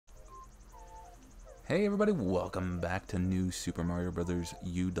Hey everybody, welcome back to New Super Mario Bros.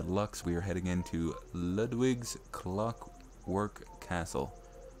 U Deluxe. We are heading into Ludwig's Clockwork Castle,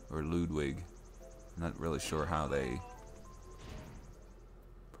 or Ludwig. I'm not really sure how they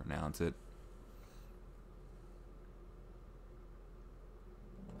pronounce it.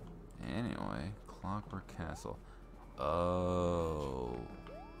 Anyway, Clockwork Castle. Oh.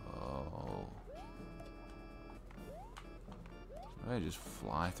 I just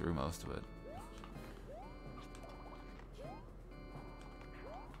fly through most of it.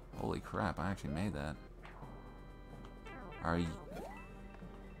 Holy crap, I actually made that. Are you...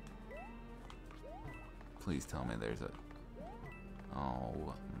 Please tell me there's a...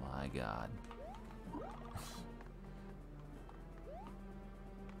 Oh my god.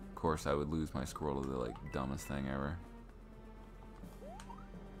 Of course I would lose my scroll to the, like, dumbest thing ever.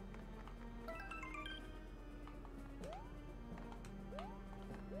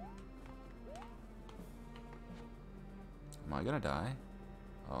 Am I gonna die?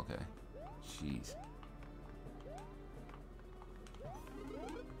 Okay. Jeez.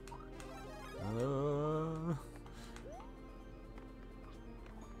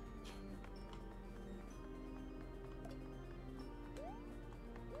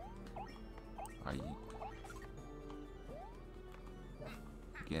 Are you...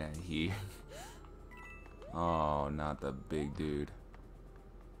 Get out of here. Oh, not the big dude.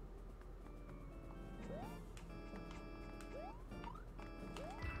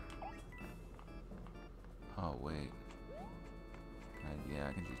 Oh, wait. Yeah,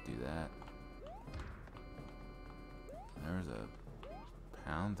 I can just do that. There's a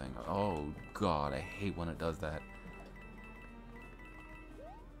pound thing. Oh, God, I hate when it does that.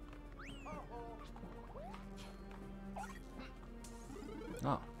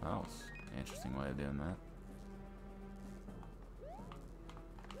 Oh, that was an interesting way of doing that.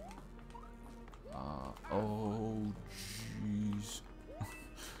 Oh, jeez.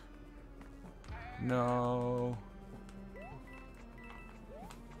 No.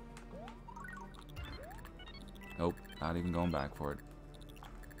 Nope, not even going back for it.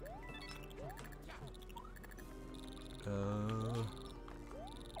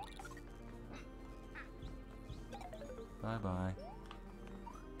 Bye-bye.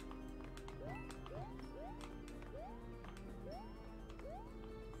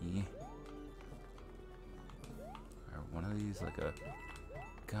 Yeah. Are one of these like a...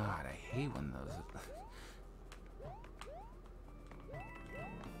 God, I hate when those...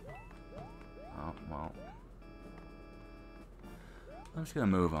 Oh, well. I'm just gonna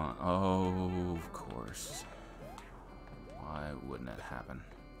move on. Oh, of course. Why wouldn't it happen?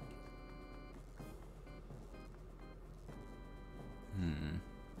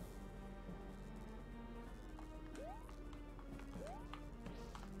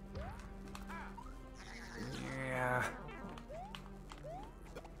 Yeah.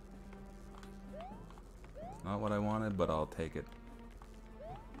 Not what I wanted, but I'll take it.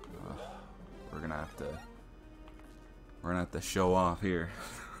 We're gonna have to show off here.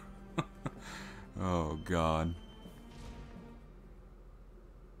 Oh God.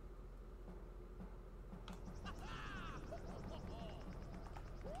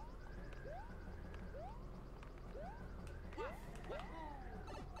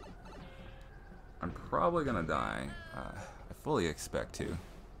 I'm probably gonna die. I fully expect to.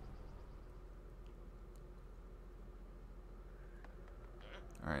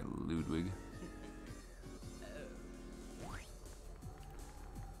 Alright, Ludwig.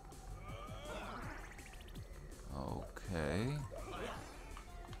 Okay.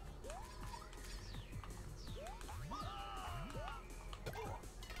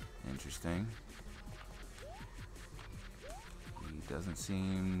 Interesting. He doesn't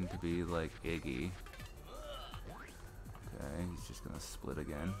seem to be like Iggy. Okay, he's just gonna split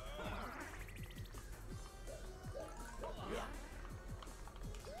again.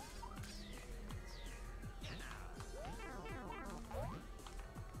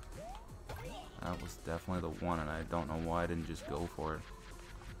 That was definitely the one, and I don't know why I didn't just go for it.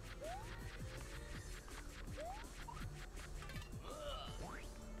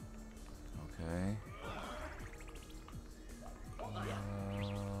 Okay.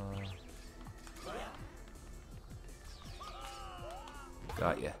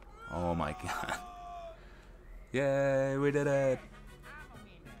 Got ya. Oh my god. Yay, we did it!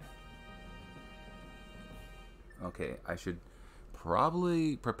 Okay, I should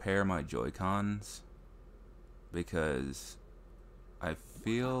probably prepare my Joy-Cons because I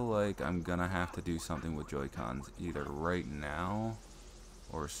feel like I'm gonna have to do something with Joy-Cons either right now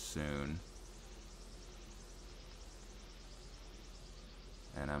or soon.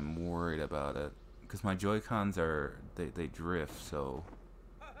 And I'm worried about it because my Joy-Cons are, they drift, so...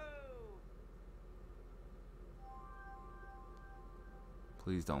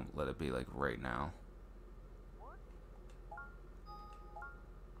 Please don't let it be like right now.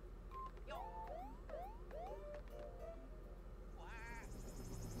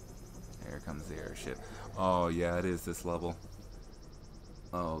 Here comes the airship. Oh yeah, it is this level.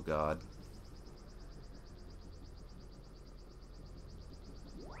 Oh god.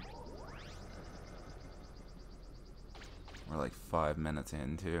 We're like 5 minutes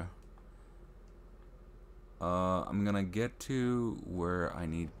into. I'm gonna get to where I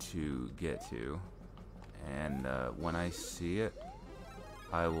need to get to, and when I see it,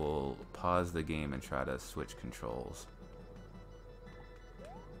 I will pause the game and try to switch controls.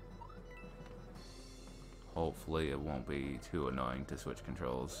 Hopefully it won't be too annoying to switch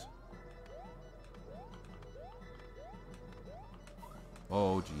controls.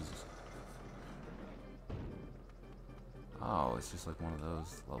 Oh Jesus. Oh, it's just like one of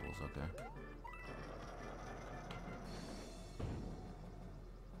those levels, okay.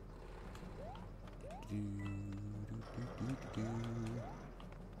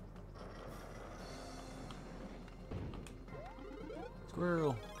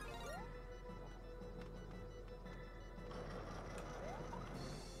 Squirrel.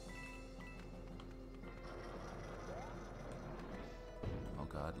 Oh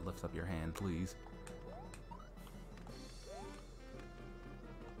god, lift up your hand, please.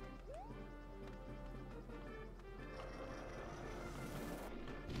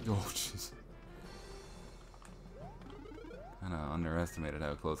 Oh jeez. Kinda underestimated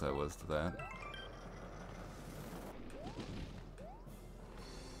how close I was to that.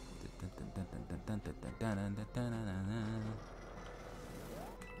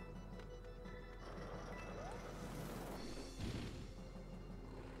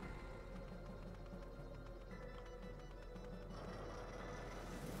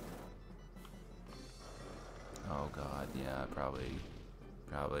 Oh god, yeah, probably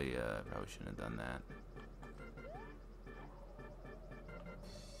shouldn't have done that.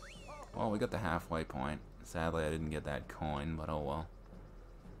 Well, we got the halfway point. Sadly, I didn't get that coin, but oh well.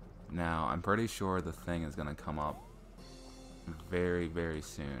 Now, I'm pretty sure the thing is gonna come up very, very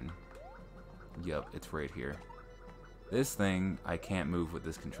soon. Yup, it's right here. This thing, I can't move with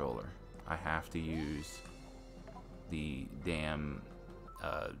this controller. I have to use the damn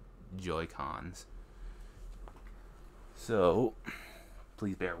Joy-Cons. So,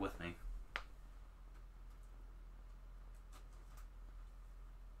 please bear with me.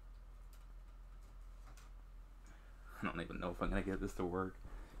 I don't even know if I'm gonna get this to work,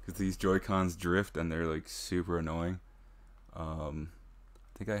 because these Joy-Cons drift and they're like super annoying. I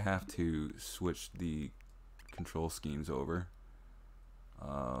think I have to switch the control schemes over.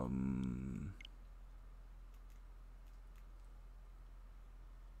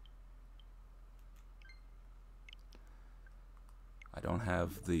 I don't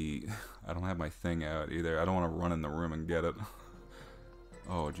have the I don't have my thing out either. I don't want to run in the room and get it.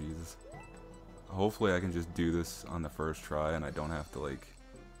 Oh Jesus. Hopefully I can just do this on the first try and I don't have to like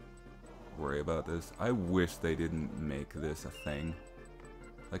worry about this. I wish they didn't make this a thing.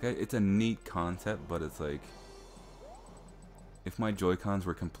 Like, it's a neat concept, but it's like, if my Joy-Cons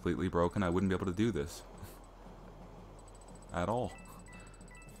were completely broken, I wouldn't be able to do this. At all.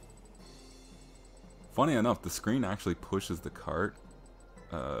 Funny enough, the screen actually pushes the cart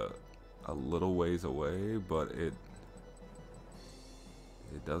a little ways away, but it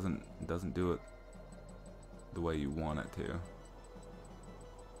doesn't do it the way you want it to.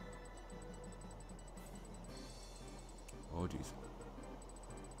 Oh jeez.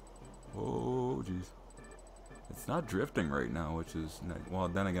 Oh jeez. It's not drifting right now, which is well.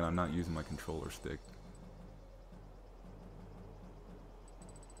 Then again, I'm not using my controller stick,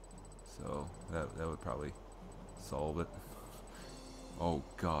 so that would probably solve it. Oh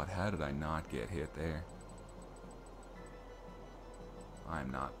god, how did I not get hit there? I'm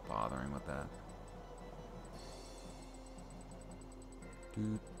not bothering with that.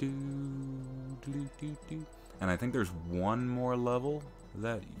 And I think there's one more level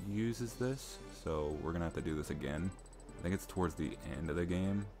that uses this, so we're gonna have to do this again. I think it's towards the end of the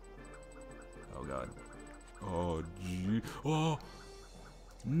game. Oh god. Oh gee. Oh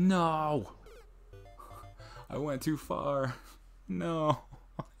no! I went too far. No,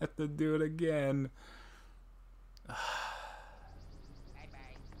 I have to do it again. God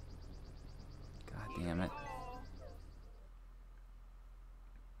damn it.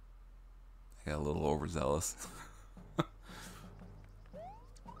 I got a little overzealous.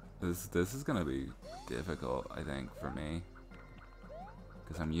 This is gonna be difficult, I think, for me,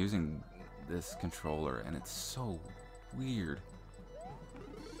 because I'm using this controller, and it's so weird.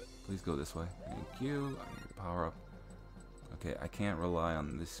 Please go this way. Thank you. I need to power up. Okay, I can't rely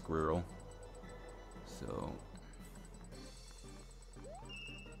on this squirrel. So...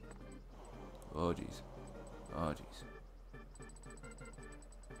 oh, jeez. Oh, jeez.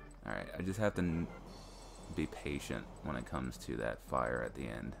 Alright, I just have to be patient when it comes to that fire at the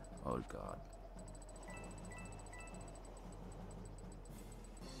end. Oh, God.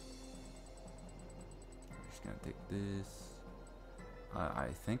 I'm just gonna take this. I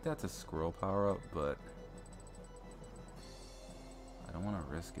think that's a squirrel power-up, but I don't want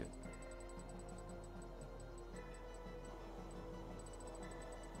to risk it.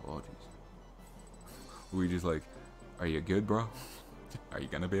 Oh, jeez. We just like, are you good, bro? Are you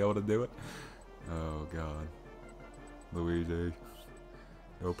gonna be able to do it? Oh, God. Luigi.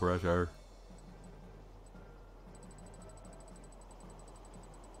 No pressure.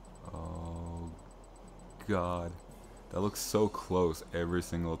 Oh, God. That looks so close every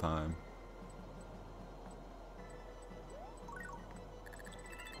single time.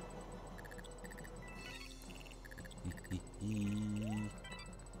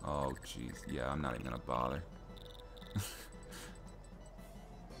 Oh, jeez. Yeah, I'm not even gonna bother.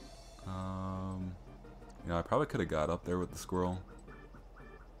 You know, I probably could have got up there with the squirrel.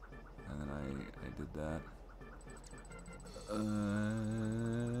 And then I did that.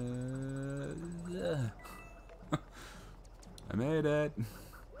 I made it.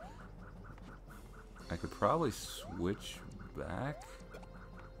 I could probably switch back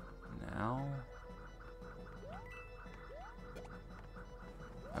now.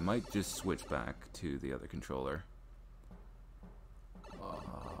 I might just switch back to the other controller.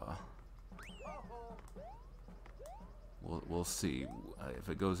 We'll see if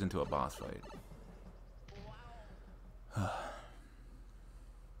it goes into a boss fight.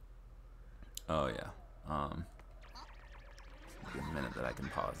 Oh yeah. Give me a minute that I can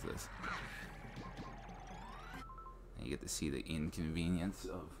pause this. And you get to see the inconvenience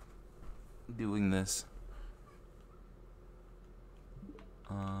of doing this.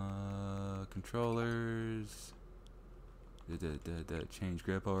 Controllers. Change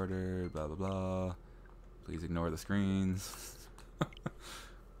grip order. Blah blah blah. Please ignore the screens.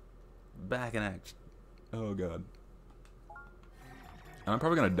 Back in action. Oh, God. And I'm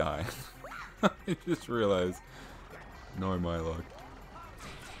probably gonna die. I just realized. Knowing my luck.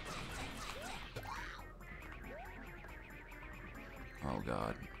 Oh,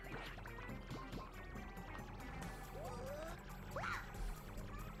 God.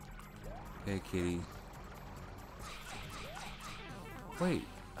 Hey, kitty. Wait.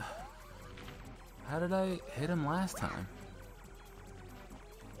 How did I hit him last time?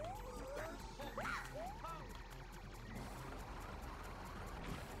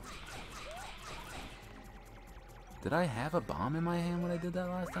 Did I have a bomb in my hand when I did that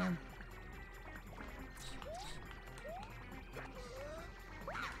last time?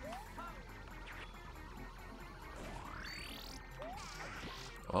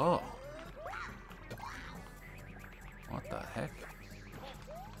 Oh. What the heck?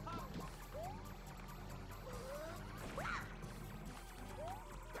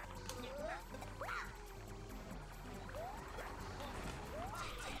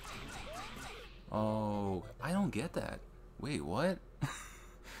 Oh, I don't get that. Wait, what?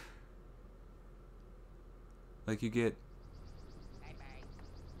 Like you get...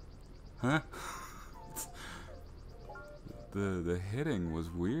 Huh? The hitting was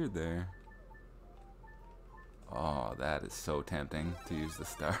weird there. Oh, that is so tempting to use the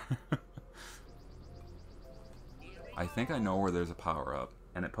star. I think I know where there's a power-up,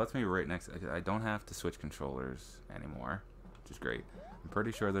 and it puts me right next to... I don't have to switch controllers anymore, which is great. I'm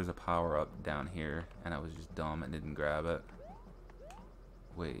pretty sure there's a power-up down here, and I was just dumb and didn't grab it.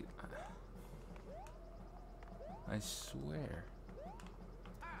 Wait. I swear.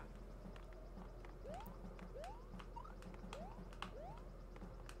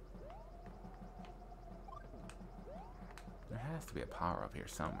 There has to be a power-up here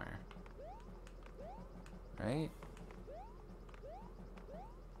somewhere. Right?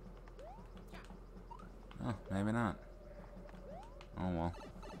 Oh, maybe not. Oh well.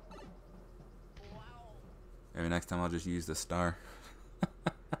 Maybe next time I'll just use the star.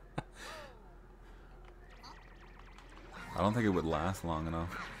 I don't think it would last long enough.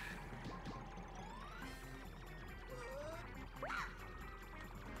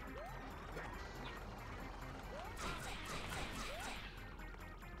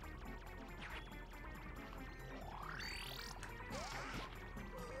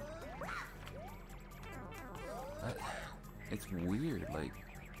 It's weird, like...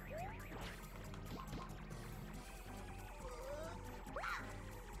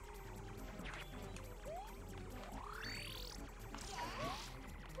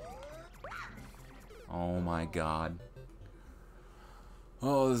 god.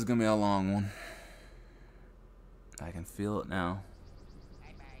 Oh, this is gonna be a long one. I can feel it now.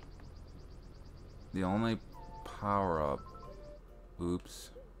 The only power-up... Oops.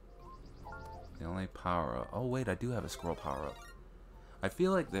 The only power-up... Oh, wait, I do have a scroll power-up. I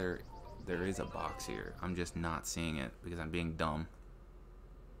feel like there is a box here. I'm just not seeing it because I'm being dumb.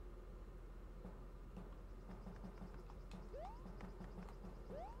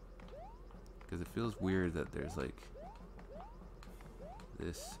 Because it feels weird that there's, like,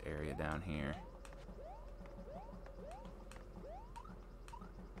 this area down here.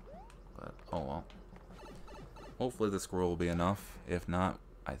 But, oh well. Hopefully the scroll will be enough. If not,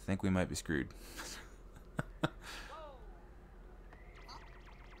 I think we might be screwed.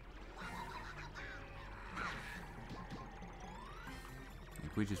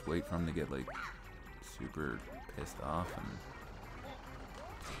 If we just wait for him to get, like, super pissed off and...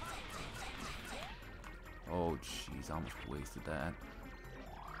 Oh, jeez, I almost wasted that.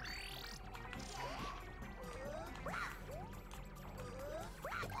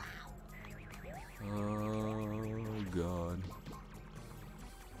 Oh, God.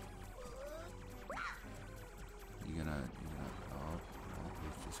 Oh,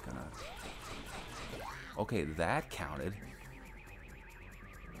 he's just gonna... Okay, that counted.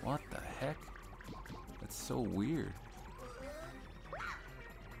 What the heck? That's so weird.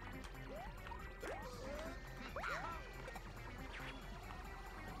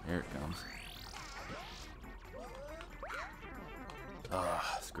 There it comes.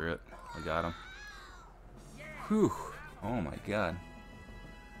 Ah, screw it. I got him. Whew. Oh my god.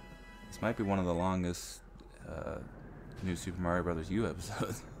 This might be one of the longest new Super Mario Bros. U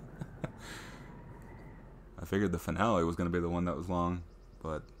episodes. I figured the finale was going to be the one that was long,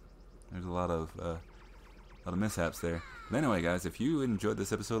 but there's a lot of mishaps there. But anyway, guys, if you enjoyed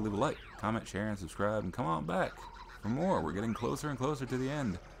this episode, leave a like, comment, share, and subscribe, and come on back for more. We're getting closer and closer to the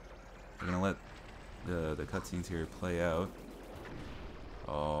end. We're going to let the cutscenes here play out.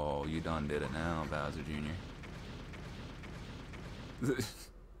 Oh, you done did it now, Bowser Jr.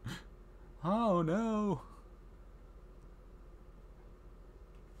 Oh, no.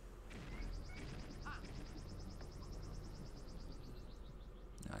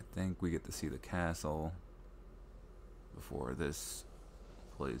 I think we get to see the castle before this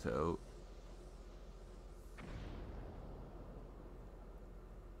plays out.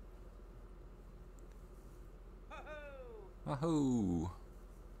 Wahoo!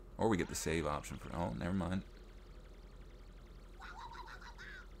 Or we get the save option for... Oh, never mind.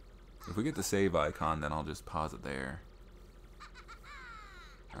 If we get the save icon, then I'll just pause it there.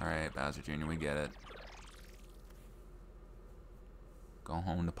 Alright, Bowser Jr., we get it. Go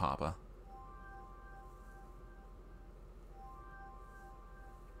home to Papa.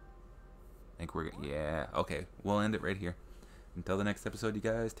 Think we're... Yeah, okay. We'll end it right here. Until the next episode, you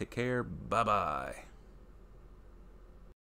guys, take care. Bye-bye.